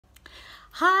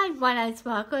Hi, my name's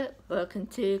Margaret. Welcome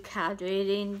to Card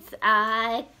Readings.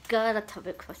 I got a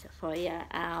topic question for you.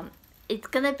 It's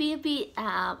gonna be a bit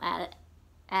out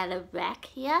of whack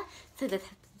here, so that has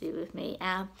to do with me.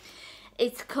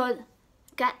 It's called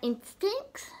Gut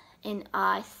Instincts in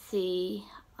NClS.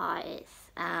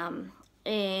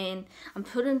 And I'm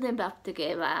putting them up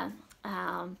together.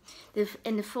 And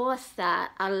before I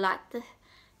start, I'd like to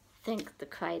thank the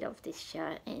creator of this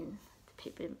show and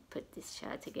people put this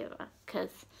show together, because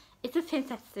it's a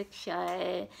fantastic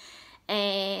show,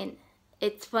 and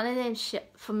it's one of them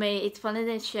for me, it's one of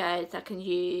them shows I can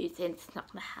use and it's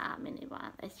not going to harm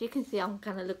anyone. As you can see, I'm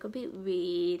going to look a bit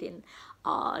weird and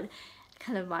odd,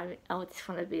 kind of I just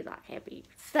want to be like happy.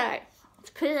 So let's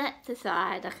put that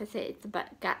aside. Like I said, it's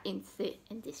about gut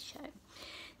instinct in this show.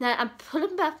 Now I'm putting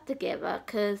them back together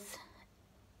because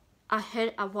I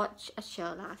watched a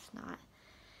show last night,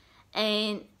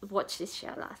 and watched this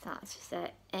show last night, I should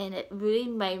say, and it really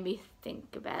made me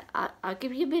think about it. I'll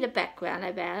give you a bit of background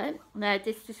about it. Now,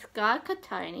 there's this guy called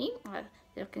Tony.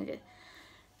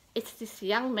 It's this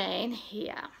young man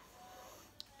here.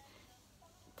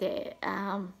 There,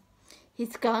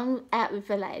 he's gone out with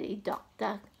a lady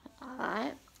doctor,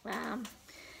 alright.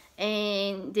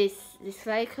 And this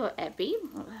lady called Abby.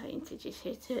 I'll introduce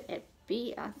her to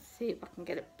Abby. I'll see if I can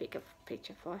get a bigger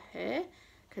picture for her,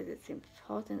 because it's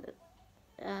important.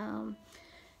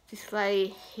 This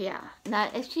lady here. Now,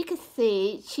 as you can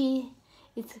see, she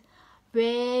is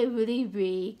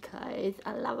really close.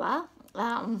 I love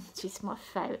her. She's my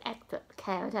favourite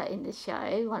character in the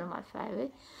show, one of my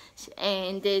favourites.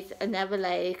 And there's another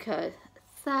lady called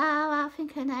Sarah, I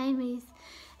think her name is.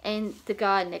 And the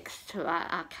guy next to her,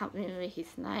 I can't remember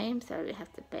his name, so you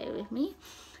have to bear with me.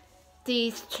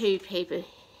 These two people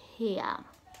here.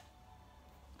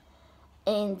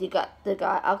 And you got the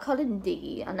guy, I'll call him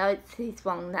Diggy. I know it's his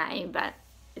wrong name, but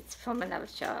it's from another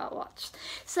show I watched.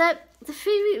 So the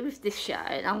theory with this show,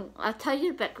 and I'll tell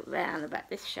you the background about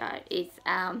this show, is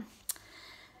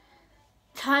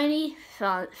Tony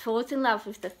falls in love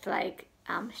with the flag.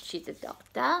 She's a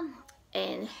doctor,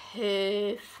 and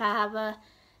her father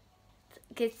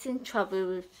gets in trouble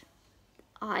with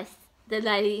the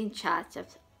lady in charge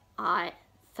of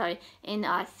NClS.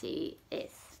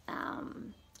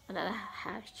 I don't know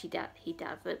how he does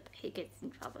it, but he gets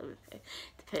in trouble with her,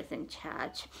 the person in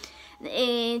charge.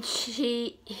 And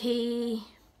he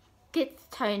gets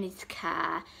Tony's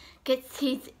car, gets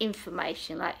his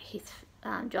information, like his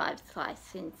driver's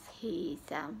license, his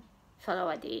photo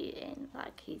ID, and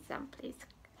like his police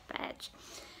badge.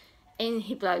 And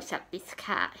he blows up his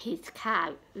car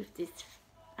with this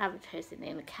other person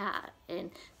in the car,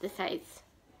 and they say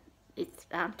it's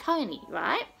Tony,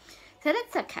 right? So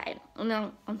that's okay. And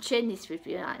I'm sharing this with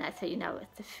you right now, so you know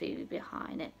what's the theory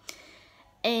behind it.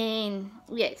 And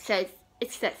yeah, so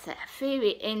it's that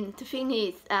theory. And the thing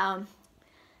is,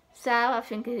 Sarah, I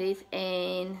think it is,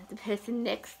 and the person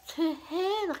next to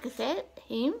her, like I said,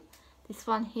 him, this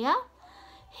one here,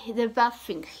 they both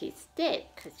think he's dead,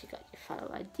 because you got your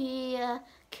photo ID,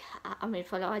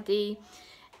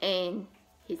 and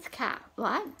his car,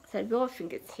 right? So we all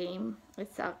think it's him.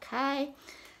 It's okay.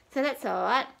 So that's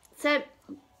alright. So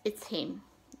it's him.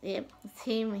 Yeah, it's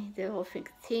him. They all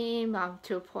think it's him.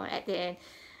 To a point at the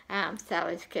end,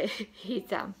 Sarah's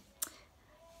he's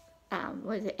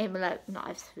envelope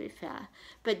knives with her.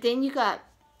 But then you got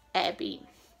Abby.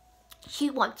 She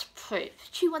wants proof.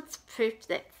 She wants proof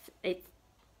that it's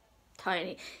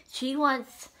Tony. She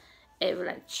wants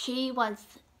evidence. She wants.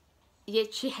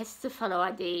 Yet she has the photo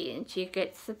ID and she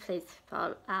gets the police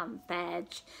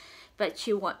badge, but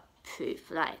she wants proof,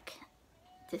 like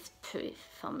just proof,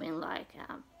 something like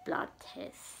blood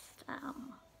test,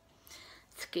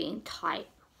 skin type,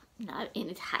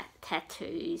 any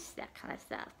tattoos, that kind of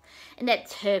stuff. And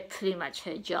that's pretty much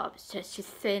her job. So she's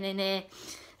sitting there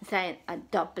saying, I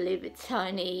don't believe it's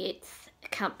Tony, it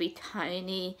can't be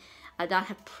Tony, I don't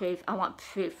have proof, I want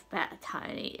proof about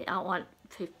Tony, I want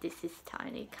proof this is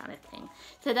Tony, kind of thing.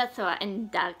 So that's all right. And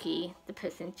Dougie, the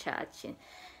person in charge,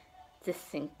 just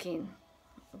thinking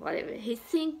whatever he's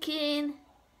thinking,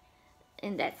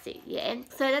 and that's it. Yeah,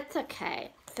 so that's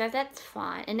okay, so that's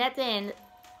fine. And at the end,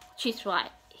 she's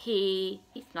right, he's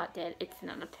not dead, it's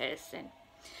not a person.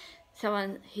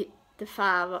 The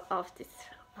father of this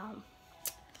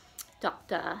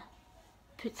doctor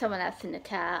put someone else in the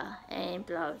car and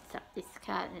blows up this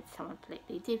car, and it's someone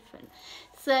completely different.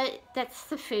 So that's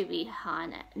the theory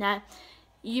behind it. Now,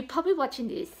 you're probably watching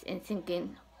this and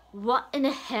thinking, what in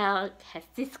the hell has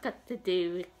this got to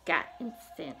do with gut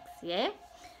instincts, yeah?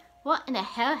 What in the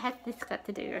hell has this got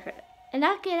to do with it? And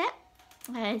I get it,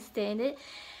 I understand it.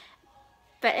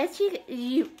 But as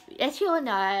you all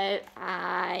know,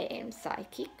 I am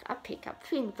psychic. I pick up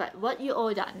things. But what you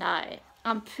all don't know,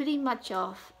 I'm pretty much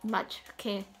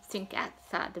can think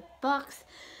outside the box.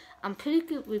 I'm pretty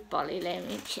good with body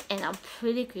language, and I'm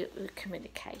pretty good with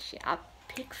communication. I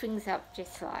pick things up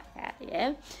just like that,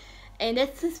 yeah. And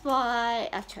this is why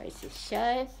I chose this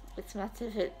show. It's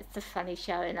a funny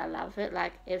show, and I love it.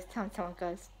 Like every time someone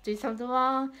goes do something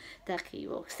wrong, Ducky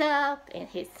walks up and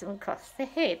hits them across the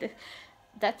head.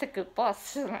 That's a good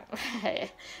boss.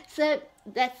 So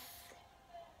that's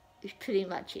pretty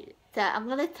much it. So I'm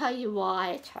gonna tell you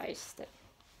why I chose it.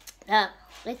 As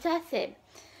I said,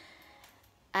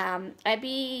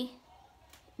 Abby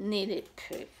needed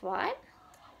proof, right?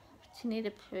 She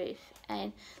needed proof,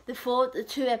 and the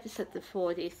 2 episodes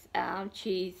before this,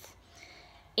 she's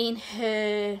in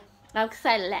her, I would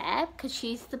say, lab, because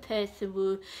she's the person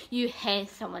who you hand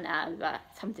something over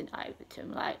to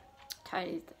them, like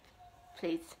Tony's,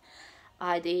 please,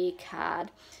 ID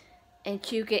card,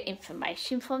 and you get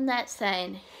information from that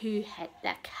saying who had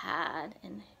that card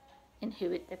and who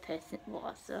the person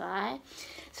was, right?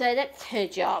 So that's her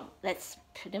job. That's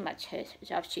pretty much her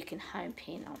job. She can home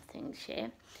pin on things, yeah.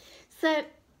 So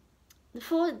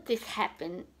before this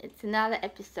happened, it's another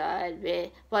episode where,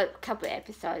 well, a couple of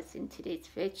episodes into this,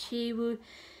 where she would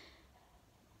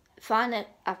find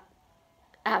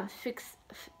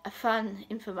fun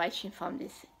information from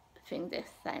this thing they're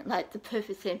saying. Like the perfect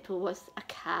example was a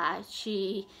car.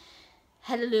 She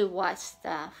had a little white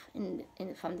stuff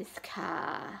from this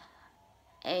car,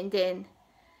 and then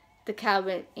the car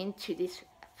went into this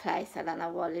place. I don't know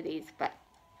what it is, but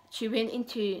she went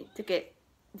into to get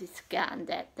this gun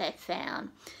that they found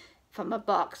from a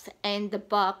box, and the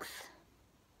box,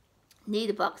 near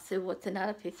the box, there was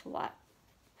another piece of white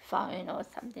phone or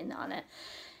something on it,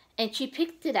 and she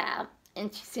picked it up,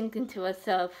 and she's thinking to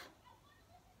herself,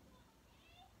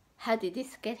 how did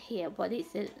this get here? What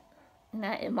is it? You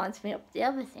know, it reminds me of the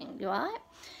other thing, right?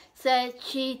 So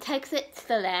she takes it to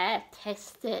the lab,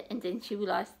 tests it, and then she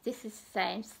realized this is the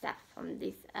same stuff from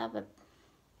this other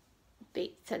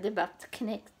bit. So they're about to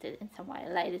connect it in some way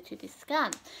later to this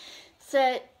gun.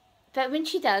 So, but when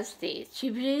she does this, she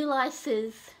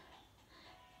realizes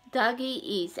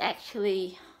Dougie is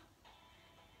actually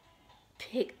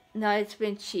knows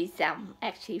when she's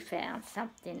actually found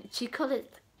something. She called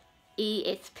it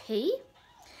ESP,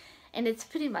 and it's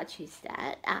pretty much is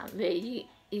that where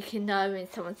you can know when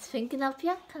someone's thinking of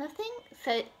you, kind of thing.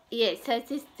 So yeah, so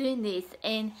she's doing this,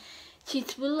 and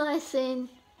she's realizing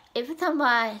every time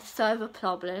I solve a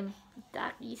problem,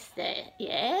 Dougie's there,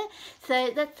 yeah.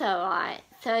 So that's alright.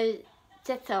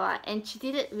 And she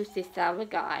did it with this other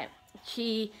guy.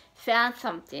 She found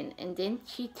something, and then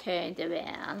she turned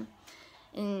around,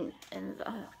 and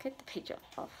I'll get the picture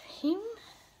of him.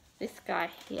 This guy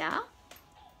here.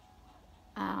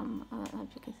 I don't know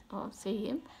if you can see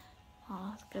him.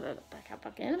 Let's get it back up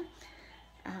again.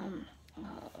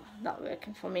 Not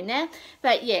working for me now.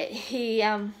 But yeah, he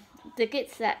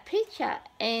gets that picture,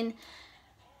 and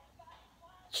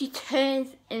she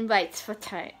turns and waits for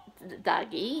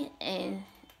Dougie, and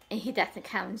he doesn't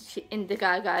come. And the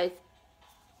guy goes,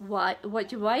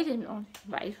 what you waiting on?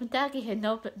 Waiting for Dougie. He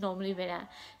normally when I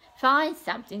find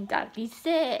something, Dougie's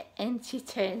there. And she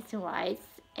turns and waits,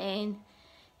 and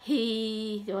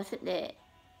he wasn't there,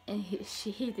 and he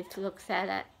just looks at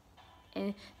it,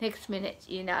 and next minute,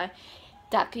 you know,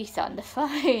 Ducky's on the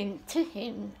phone to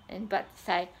him, and but to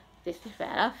say, this is what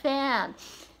I found.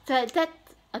 So that's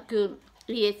a good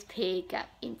ESP gut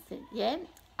instant, yeah.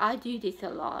 I do this a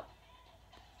lot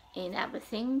in other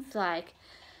things, like,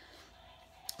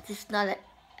 it's not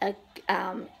a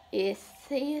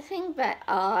ESC thing, but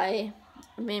I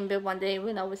remember one day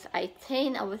when I was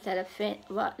 18, I was at a friend,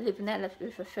 living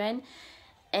with a friend,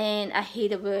 and I hear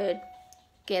the word,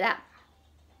 get up.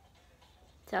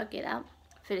 So I get up,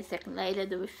 30 seconds later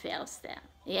the roof falls down,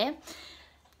 yeah?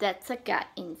 That's a gut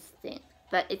instinct,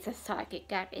 but it's a psychic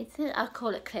gut instinct. I call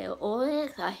it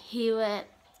clairaudience. I hear it,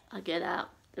 I get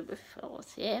up, the roof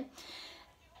falls, yeah?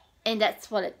 And that's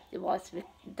what it was with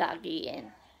Dougie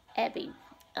and Abby,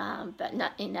 but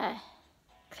not in a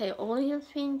clairaudience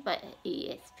thing, but an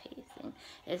ESP thing.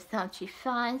 Every time she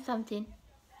finds something,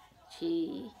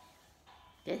 she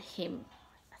gets him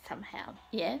somehow,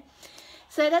 yeah?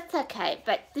 So that's okay,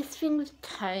 but this thing with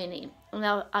Tony,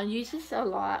 now I use this a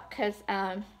lot, because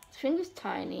this thing with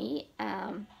Tony,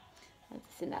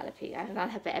 this is another picture, I don't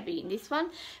have Abby in this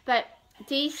one, but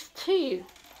these two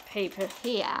people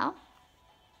here,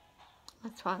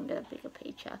 let's try and get a bigger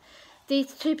picture.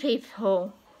 These two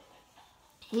people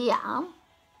here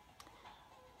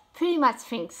pretty much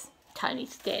thinks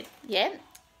Tony's dead, yeah?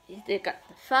 they got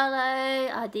the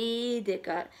photo ID, they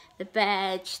got the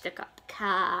badge, they got the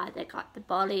car, they got the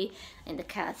body, and the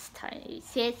car's Tony's.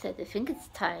 Yeah, so they think it's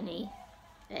Tony.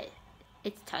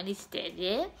 It's Tony's dead,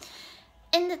 yeah?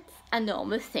 And it's a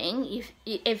normal thing. If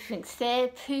everything's there,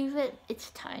 prove it,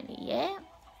 it's Tony, yeah?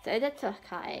 So that's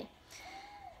okay.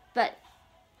 But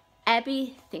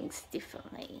Abby thinks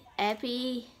differently.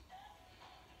 Abby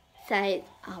says,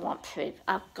 I want proof.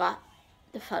 I've got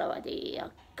the photo ID,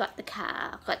 I've got the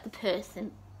car, I've got the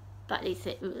person, but is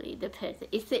it really the person?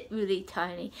 Is it really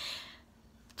Tony?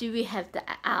 Do we have the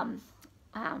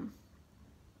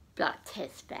blood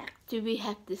test back? Do we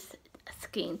have this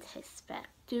skin test back?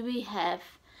 Do we have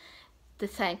the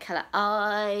same colour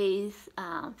eyes,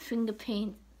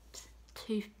 fingerprints,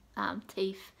 teeth,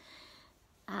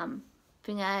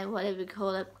 finger, whatever you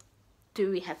call it? Do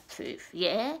we have proof?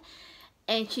 Yeah?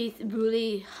 And she's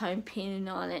really home pinning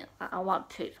on it. I want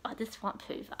proof. I just want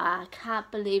proof. I can't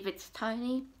believe it's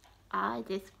Tony. I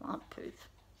just want proof.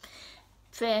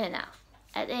 Fair enough.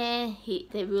 And then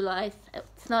they realise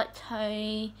it's not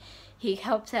Tony. He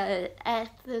helps out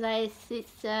after they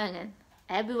sister and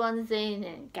everyone's in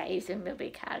and gave him a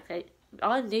big hug.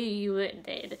 I knew you weren't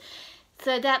dead.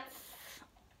 So that's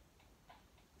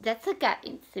a gut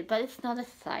instinct, but it's not a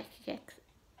psychic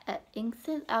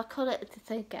instinct. I'll call it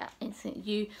a gut instinct.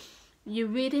 You're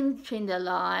reading between the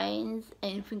lines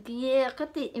and thinking, yeah, I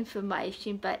got the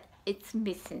information, but it's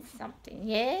missing something.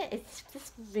 Yeah, it's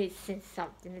just missing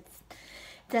something. It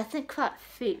doesn't quite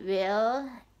fit well,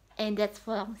 and that's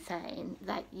what I'm saying.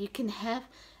 Like, you can have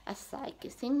a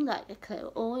psychic thing, like a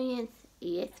clairvoyance,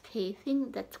 ESP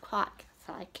thing, that's quite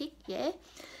psychic, yeah.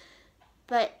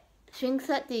 But things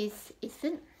like this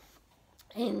isn't.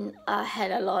 And I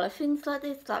had a lot of things like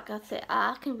this. Like I said,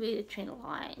 I can read between the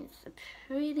lines,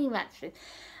 pretty much.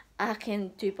 I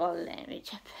can do body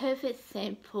language. A perfect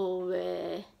sample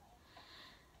where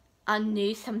I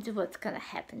knew something was going to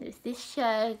happen with this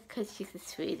show because you could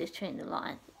read between the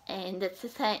lines. And that's the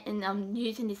same, and I'm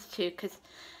using this too because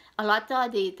I like the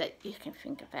idea that you can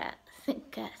think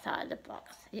outside the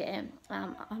box. Yeah,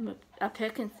 I'm a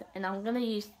person, and I'm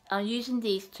using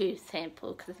these two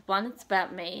samples because one is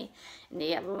about me and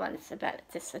the other one is about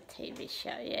just a TV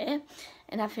show. Yeah,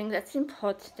 and I think that's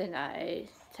important to know,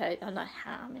 so I'm not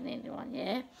harming anyone.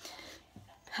 Yeah,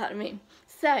 pardon me.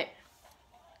 So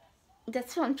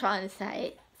that's what I'm trying to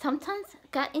say. Sometimes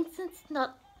gut instinct's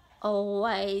not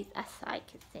always a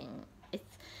psychic thing.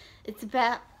 It's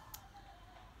about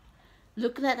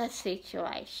looking at a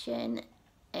situation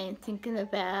and thinking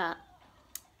about,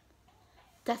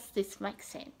 does this make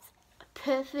sense? A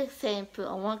perfect example,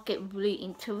 I won't get really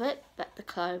into it, but the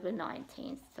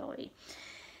COVID-19 story.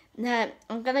 Now,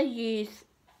 I'm going to use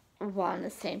one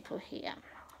example here.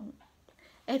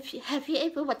 Have you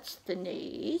ever watched the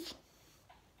news?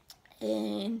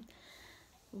 And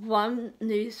one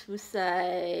news will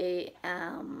say, I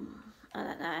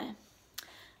don't know,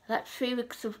 like 3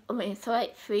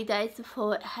 days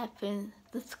before it happened,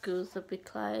 the schools will be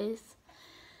closed.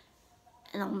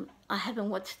 And I haven't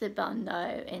watched it, but I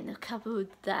know. And a couple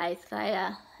of days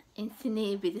later, in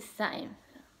Sydney, it'll be the same.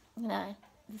 You know,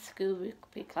 the school will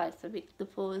be closed the week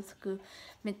before the school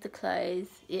meant to close.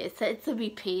 Yeah, so it's a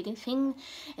repeating thing.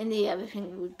 And the other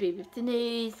thing would be with the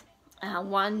news.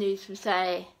 One news will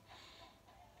say,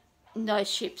 no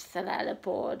ships allowed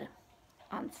aboard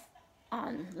on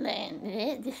land.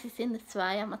 Yeah, this is in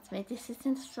Australia, I must admit, this is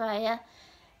in Australia.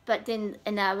 But then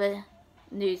another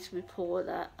news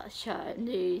reporter,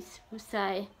 news will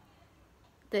say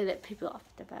they let people off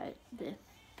the boat, they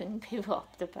bring people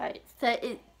off the boat. So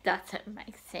it doesn't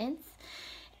make sense.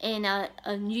 And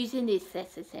I'm using this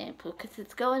as an example because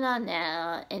it's going on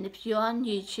now, and if you're on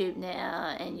YouTube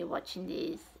now and you're watching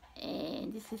this,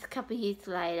 and this is a couple of years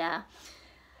later,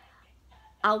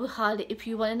 I would highly, if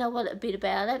you want to know a bit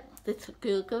about it, just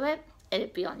Google it. It'll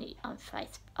be on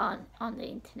Facebook, on the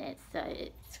internet, so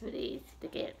it's really easy to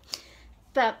get.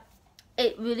 But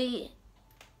it really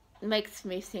makes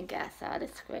me think outside the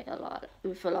square a lot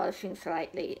with a lot of things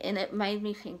lately, and it made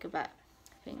me think about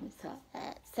things like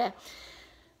that. So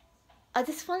I'm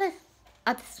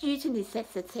just using this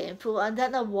as a sample. I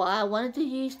don't know why I wanted to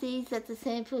use these as a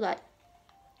sample, like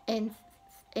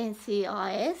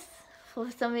NClS. For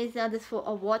some reason, I just thought,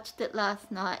 I watched it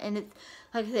last night, and it's,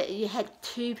 like I said, you had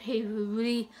two people who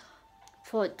really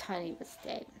thought Tony was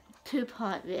dead. 2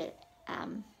 point with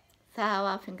Sarah,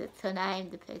 I think it's her name,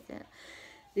 the person.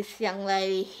 This young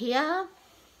lady here,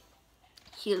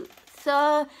 she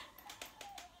saw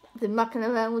the mucking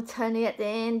around with Tony at the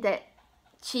end, that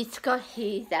she's got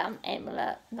his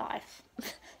amulet knife.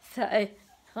 So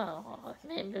oh,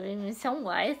 maybe in some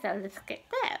ways I'll just get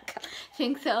that. I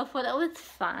think so. I thought it was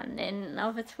fun, and I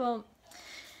was, well,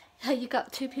 you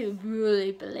got two people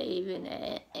really believe in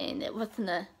it, and it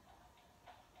wasn't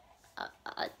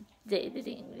they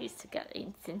didn't used to get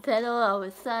instance at all, I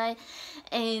would say.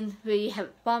 And we have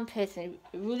one person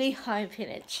really hoping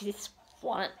it. She just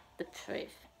wanted the proof.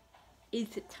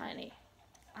 Is it Tony?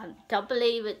 I don't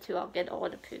believe it till I'll get all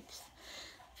the proofs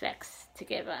facts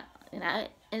together, you know.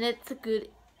 And it's a good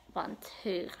one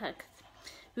too. Like,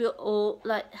 we're all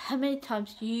like, how many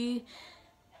times you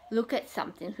look at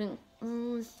something and think,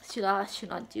 should I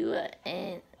do it?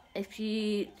 And if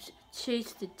you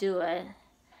choose to do it,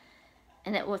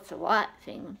 and it was the right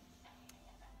thing,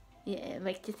 yeah, it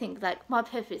makes you think. Like, my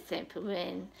perfect example,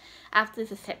 when after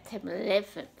the September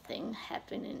 11th thing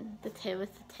happened in the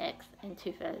terrorist attacks in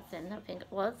 2000, I think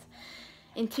it was,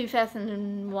 in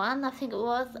 2001, I think it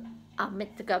was, I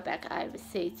meant to go back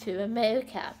overseas to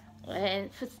America. And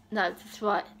no, that's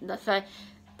right, no, so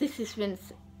this is when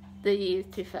the year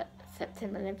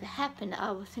September 11th happened. I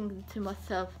was thinking to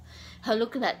myself,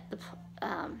 looking at the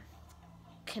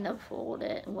can afford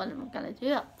it, and what am I going to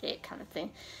do up there, kind of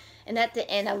thing. And at the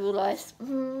end I realised,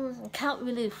 I can't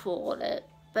really afford it,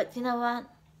 but you know what,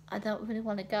 I don't really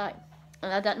want to go.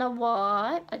 And I don't know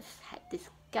why, I just had this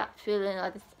gut feeling, I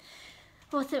just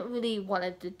wasn't really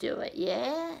wanted to do it,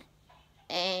 yeah.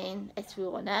 And as we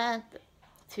all know,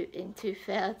 in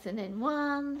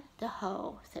 2001, the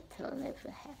whole September 11th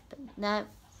happened. Now,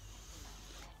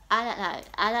 I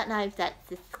don't know if that's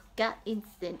this gut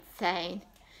instinct saying,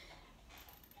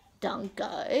 don't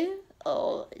go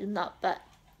or not, but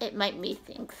it made me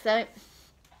think. So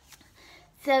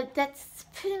that's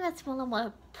pretty much what I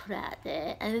want to put out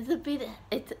there. And it is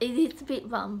a bit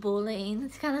rumbling,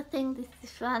 this kind of thing,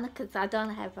 this one, because I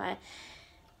don't have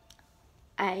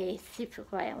a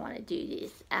specific way I want to do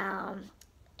this.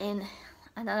 And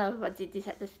I don't know if I did this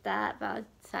at the start, but I'll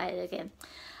say it again.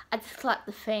 I just like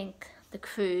to thank the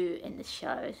crew in the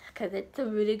show, because it's a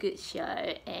really good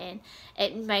show, and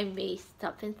it made me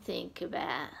stop and think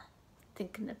about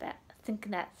thinking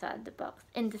outside the box.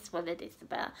 And that's what it is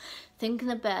about, thinking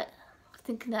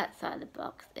outside the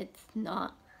box. It's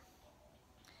not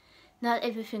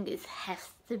everything has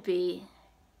to be,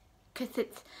 because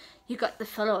it's, you got the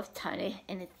fellow of Tony,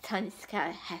 and it's Tony's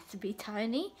character has to be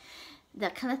Tony,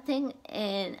 that kind of thing.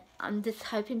 And I'm just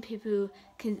hoping people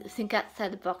can think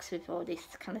outside the box with all this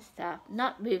kind of stuff,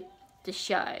 not with the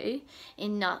show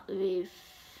and not with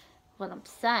what I'm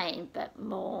saying, but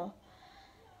more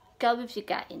go with your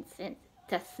gut instinct.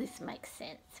 Does this make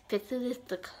sense? Especially with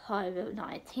the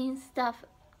COVID-19 stuff,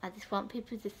 I just want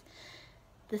people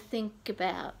to think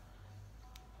about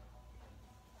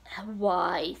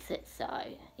why is it so,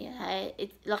 you know.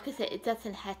 It, like I said, it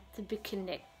doesn't have to be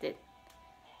connected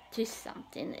to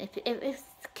something. If it's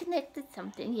connected to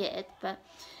something, yeah, but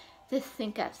just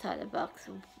think outside the box,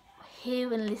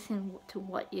 hear and listen to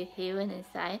what you're hearing and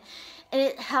saying. And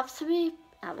it helps with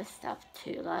other stuff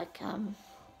too, like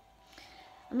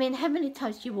I mean, how many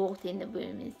times you walked in the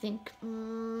room and think,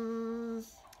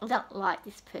 I don't like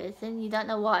this person. You don't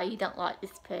know why you don't like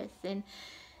this person,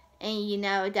 and you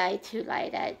know a day too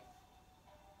later,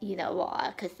 you know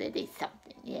why, because they did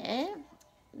something, yeah,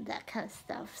 that kind of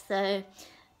stuff. So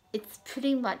it's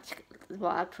pretty much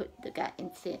why I put the gut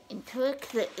instinct into it,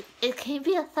 because it can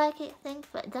be a psychic thing,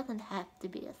 but it doesn't have to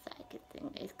be a psychic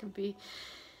thing. It can be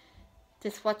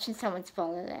just watching someone's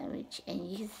body language, and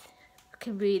you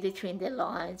can read between the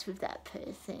lines with that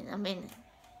person. I mean,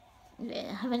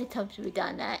 yeah, how many times have we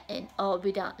done that, and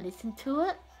we don't listen to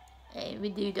it, and we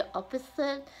do the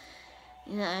opposite,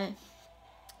 you know,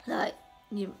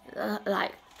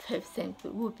 like for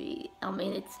example would be, I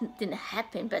mean, it didn't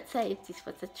happen, but say if this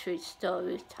was a true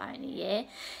story with Tony, yeah,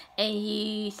 and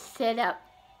you set up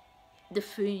the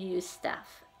funeral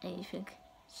stuff, and you think,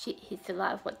 shit, he's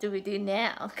alive, what do we do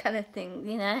now, kind of thing,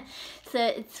 you know. So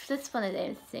it's just one of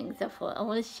those things I thought I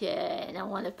want to share, and I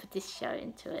want to put this show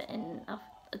into it, and I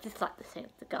just like to thank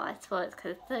the guys for it,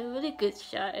 because it's a really good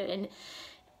show, and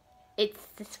it's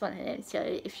just one of them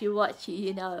shows, if you watch it,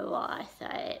 you know why I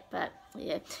say it. But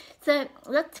yeah, so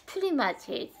that's pretty much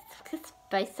it. It's just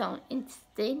based on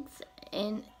instincts,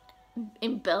 and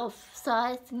in both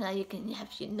sides, you know, you can have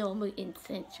your normal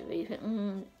instinct, or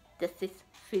even, does this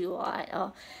feel right,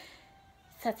 or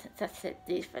such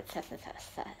this, but such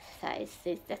size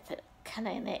this, that's it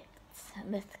connects,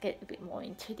 let's get a bit more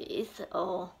into this,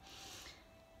 or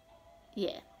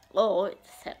yeah, or it's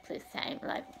exactly the same,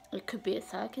 like it could be a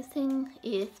psychic thing,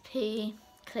 ESP,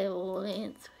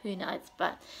 clairaudience, who knows,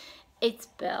 but it's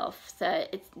both, so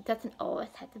it doesn't always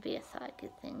have to be a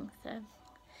psychic thing. So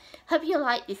Hope you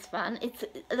like this one. It's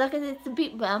like it's a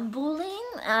bit rambling.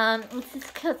 It's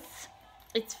just because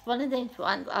it's one of those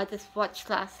ones I just watched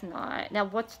last night. Now I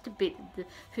watched a bit a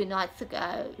few nights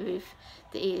ago with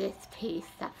the ESP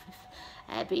stuff with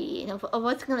Abby, and I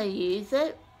wasn't going to use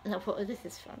it. And I thought, oh, this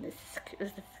is fun. This is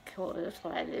cool. It's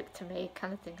related to me,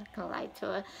 kind of thing. I can relate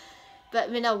to it. But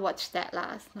when I watched that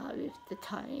last night with the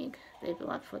Tony,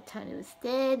 everyone thought Tony was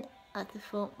dead. I just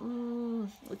thought,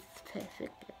 it's a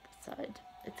perfect episode.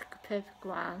 It's a perfect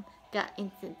one. Gut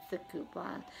instinct's a good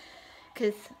one.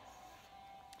 Because,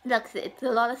 like I said, it's a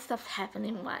lot of stuff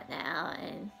happening right now,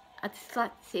 and I just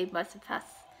like to see most of us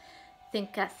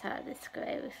think outside the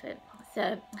square with it.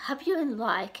 So, hope you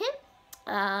like it.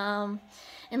 And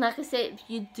like I said, if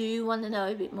you do want to know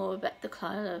a bit more about the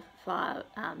coronavirus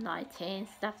 19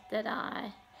 stuff that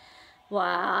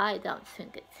why I don't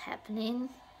think it's happening,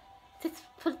 just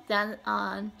put it down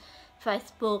on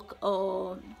Facebook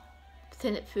or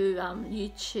send it through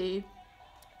YouTube,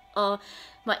 or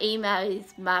my email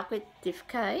is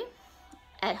margaretdivko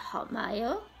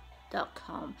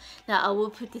 @hotmail.com. Now I will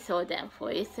put this all down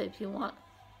for you, so if you want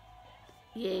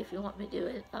me to do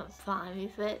it, I'm fine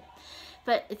with it,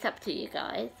 but it's up to you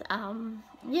guys.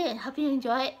 Yeah, hope you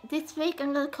enjoy it. This week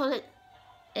I'm gonna call it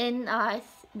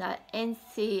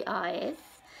NClS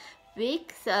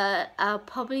week, so I'll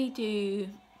probably do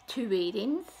 2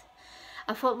 readings.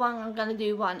 I thought I'm going to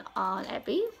do one on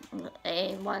Abby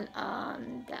and one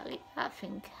on Gary. I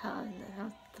think I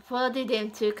thought I'll do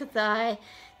them too, because I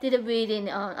did a reading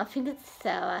on, I think it's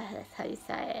Sarah, that's how you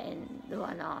say it, and the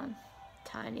one on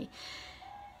Tony.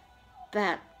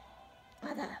 But I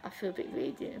don't know, I feel a bit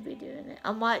redoing it.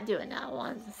 I might do another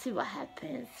one, see what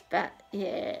happens. But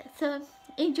yeah, so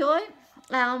enjoy.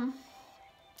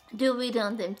 Do read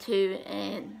on them too,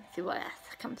 and see what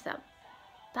else comes up.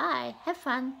 Bye. Have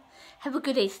fun. Have a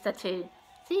good Easter too.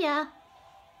 See ya.